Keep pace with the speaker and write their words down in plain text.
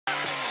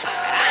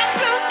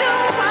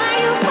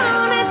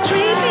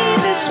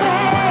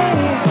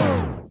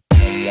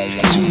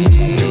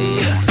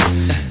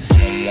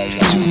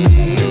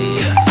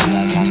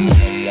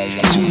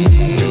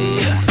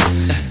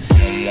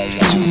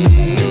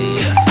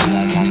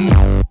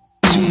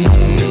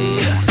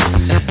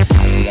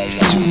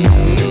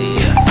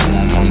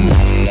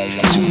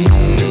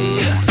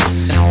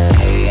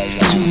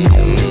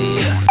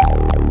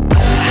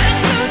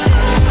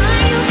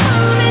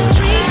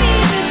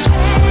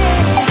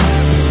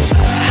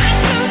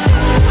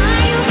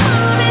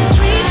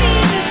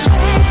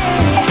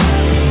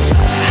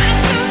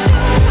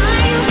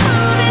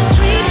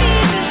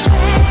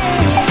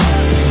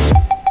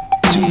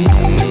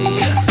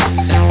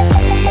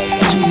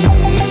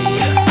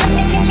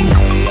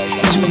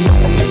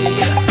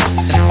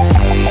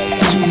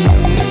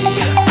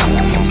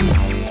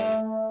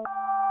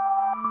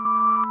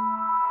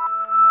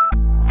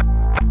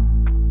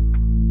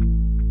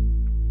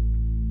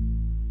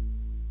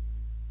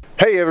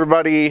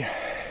everybody,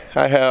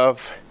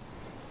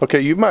 okay,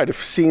 you might have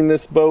seen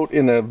this boat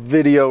in a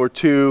video or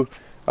two,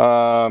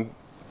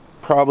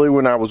 probably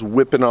when I was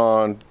whipping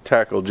on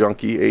Tackle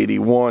Junkie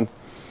 81.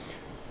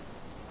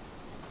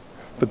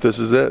 But this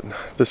is it.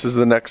 This is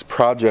the next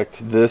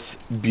project. This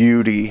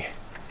beauty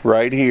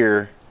right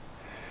here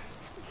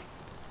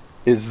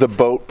is the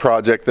boat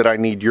project that I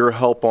need your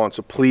help on.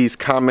 So please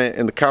comment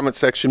in the comment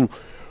section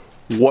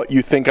what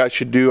you think I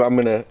should do.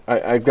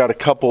 I've got a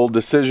couple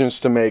decisions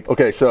to make.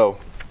 Okay, so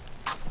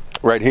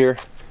right here,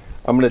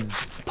 I'm gonna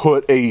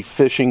put a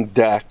fishing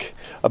deck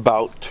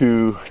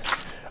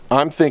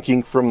I'm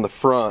thinking from the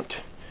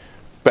front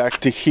back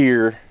to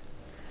here.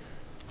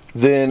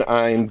 Then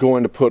I'm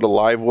going to put a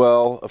live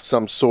well of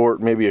some sort,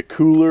 maybe a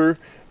cooler,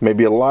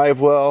 maybe a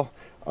live well.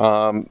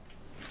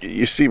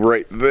 You see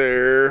right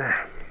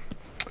there,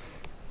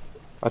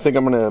 I think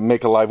I'm gonna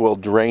make a live well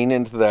drain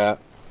into that.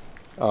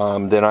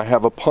 Then I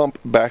have a pump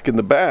back in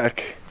the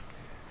back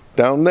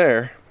down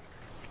there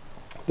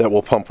that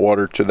will pump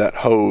water to that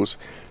hose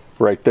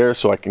right there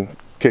so I can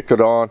kick it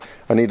on.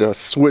 I need a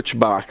switch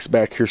box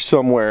back here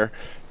somewhere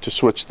to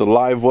switch the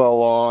live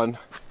well on,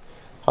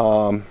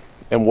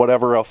 and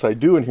whatever else I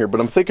do in here. But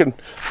I'm thinking,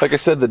 like I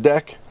said, the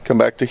deck, come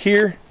back to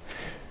here,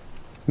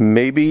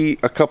 maybe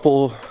a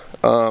couple,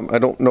 I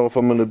don't know if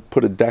I'm gonna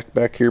put a deck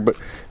back here, but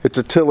it's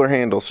a tiller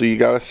handle, so you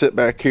gotta sit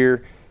back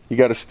here, you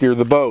gotta steer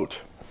the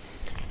boat.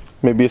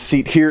 Maybe a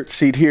seat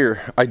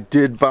here. I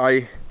did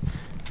buy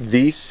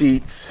these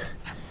seats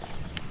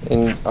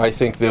and I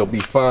think they'll be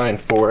fine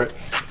for it.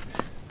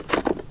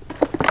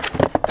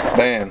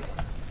 Bam,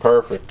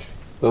 perfect.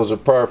 Those are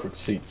perfect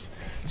seats.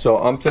 So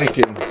I'm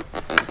thinking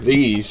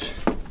these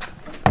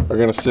are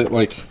gonna sit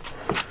like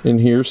in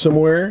here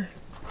somewhere,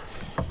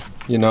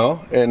 you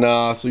know, and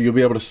so you'll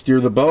be able to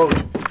steer the boat,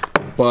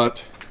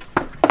 but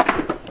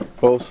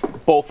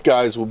both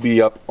guys will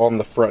be up on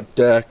the front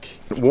deck.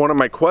 One of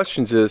my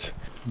questions is,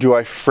 do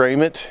I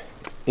frame it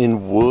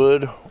in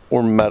wood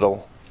or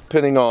metal?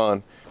 Depending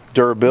on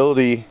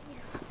durability,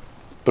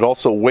 but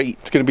also weight.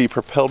 It's going to be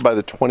propelled by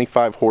the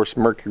 25 horse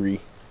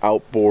Mercury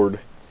outboard.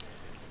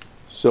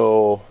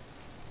 So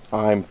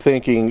I'm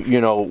thinking,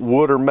 you know,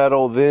 wood or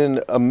metal,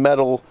 then a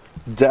metal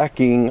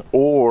decking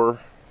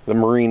or the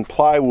marine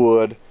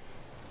plywood.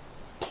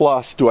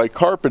 Plus, do I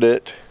carpet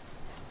it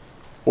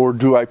or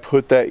do I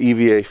put that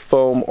EVA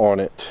foam on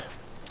it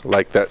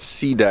like that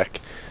sea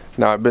deck?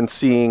 Now I've been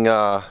seeing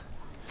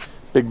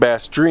Big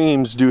Bass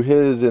Dreams do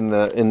his in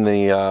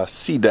the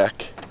sea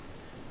deck,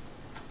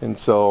 and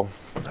so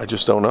I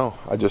just don't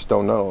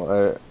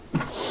know.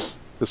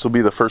 This will be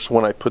the first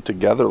one I put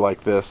together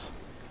like this.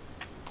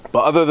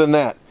 But other than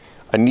that,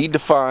 I need to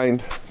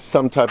find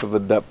some type of a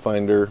depth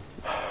finder.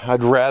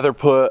 I'd rather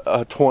put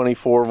a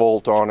 24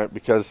 volt on it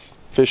because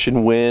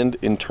fishing wind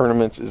in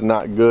tournaments is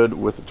not good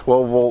with a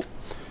 12 volt.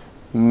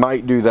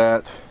 Might do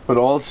that, but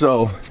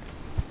also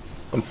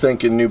I'm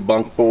thinking new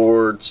bunk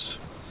boards.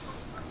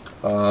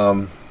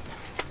 Gonna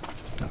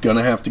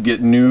have to get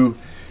new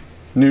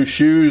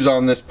shoes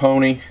on this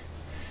pony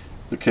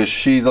because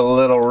she's a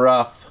little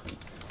rough.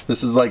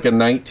 This is like a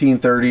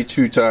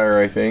 1932 tire,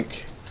 I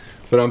think.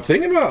 But I'm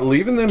thinking about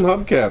leaving them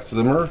hubcaps.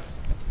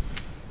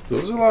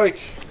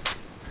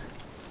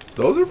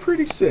 Those are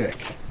pretty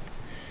sick.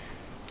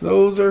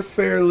 Those are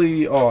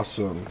fairly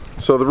awesome.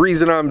 So the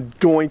reason I'm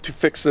going to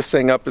fix this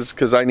thing up is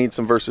because I need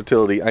some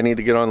versatility. I need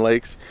to get on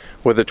lakes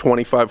with a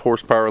 25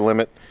 horsepower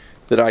limit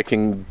that I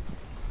can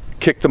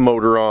kick the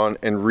motor on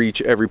and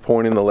reach every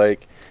point in the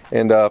lake.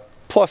 And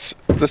plus,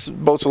 this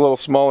boat's a little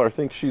smaller. I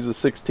think she's a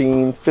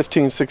 15,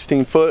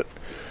 16 foot.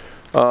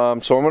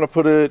 So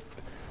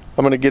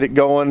I'm gonna get it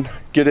going,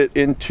 get it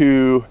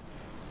into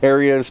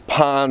areas,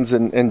 ponds,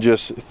 and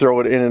just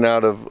throw it in and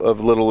out of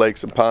little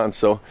lakes and ponds.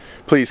 So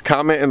please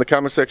comment in the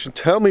comment section.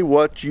 Tell me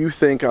what you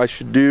think I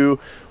should do,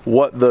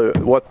 what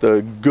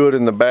the good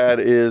and the bad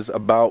is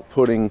about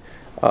putting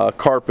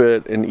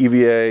carpet and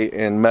EVA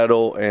and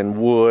metal and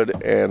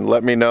wood, and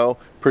let me know.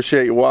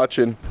 Appreciate you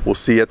watching. We'll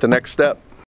see you at the next step.